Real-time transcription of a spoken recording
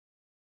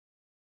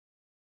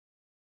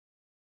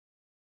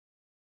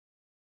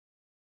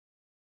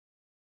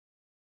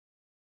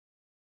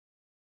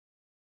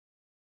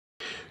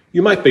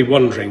You might be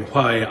wondering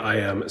why I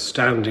am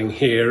standing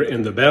here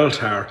in the bell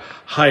tower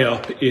high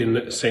up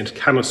in St.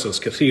 Canice's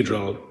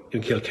Cathedral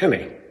in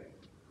Kilkenny.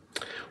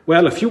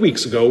 Well, a few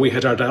weeks ago we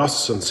had our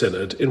diocesan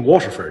synod in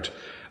Waterford,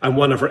 and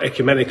one of our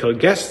ecumenical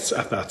guests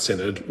at that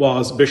synod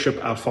was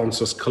Bishop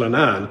Alphonsus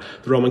Cullinan,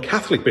 the Roman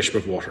Catholic Bishop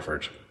of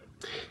Waterford.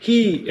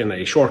 He, in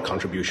a short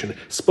contribution,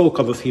 spoke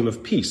on the theme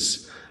of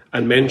peace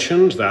and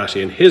mentioned that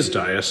in his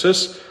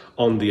diocese,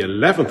 on the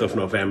 11th of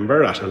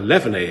November at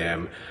 11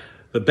 a.m,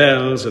 the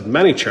bells at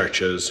many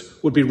churches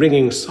would be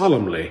ringing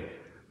solemnly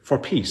for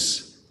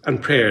peace,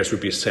 and prayers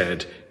would be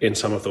said in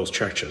some of those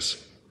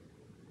churches.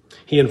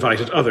 He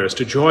invited others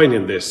to join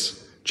in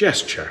this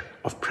gesture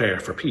of prayer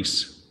for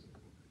peace.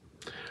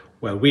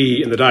 Well,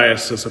 we in the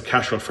Diocese of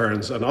Cashel,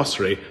 Ferns and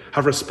Ossory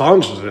have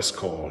responded to this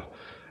call,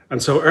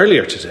 and so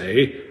earlier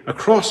today,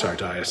 across our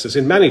diocese,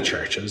 in many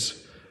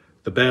churches,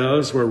 the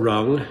bells were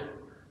rung,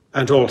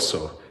 and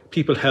also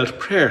people held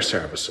prayer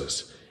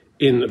services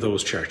in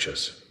those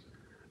churches,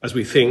 as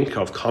we think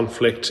of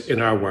conflict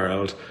in our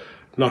world,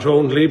 not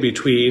only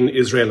between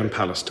Israel and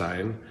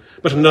Palestine,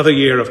 but another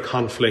year of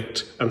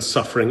conflict and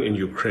suffering in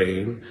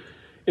Ukraine,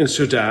 in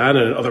Sudan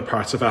and in other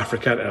parts of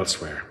Africa and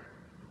elsewhere.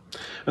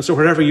 And so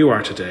wherever you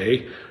are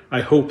today,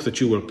 I hope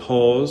that you will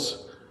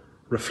pause,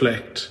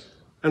 reflect,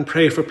 and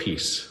pray for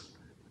peace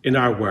in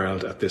our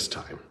world at this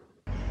time.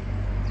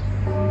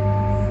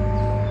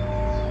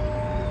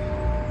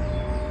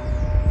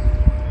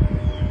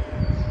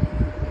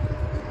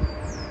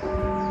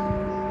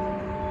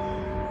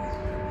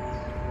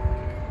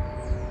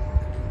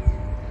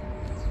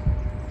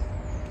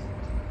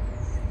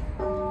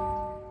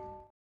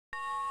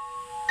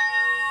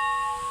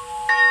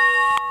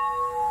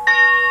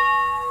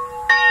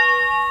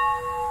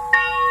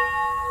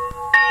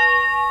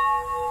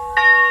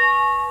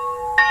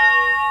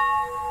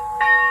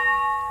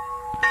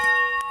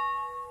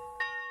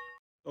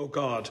 O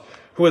God,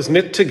 who has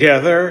knit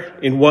together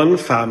in one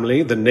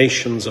family the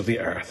nations of the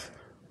earth,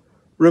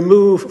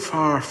 remove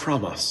far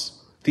from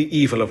us the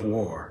evil of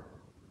war.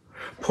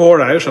 Pour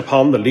out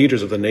upon the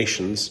leaders of the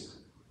nations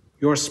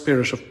your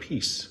spirit of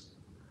peace.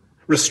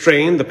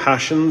 Restrain the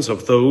passions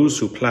of those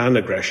who plan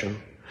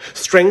aggression.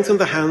 Strengthen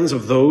the hands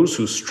of those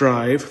who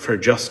strive for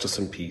justice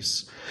and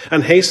peace.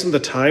 And hasten the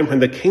time when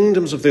the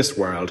kingdoms of this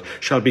world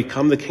shall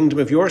become the kingdom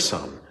of your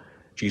Son,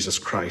 Jesus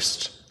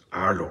Christ,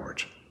 our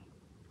Lord.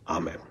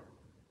 Amen.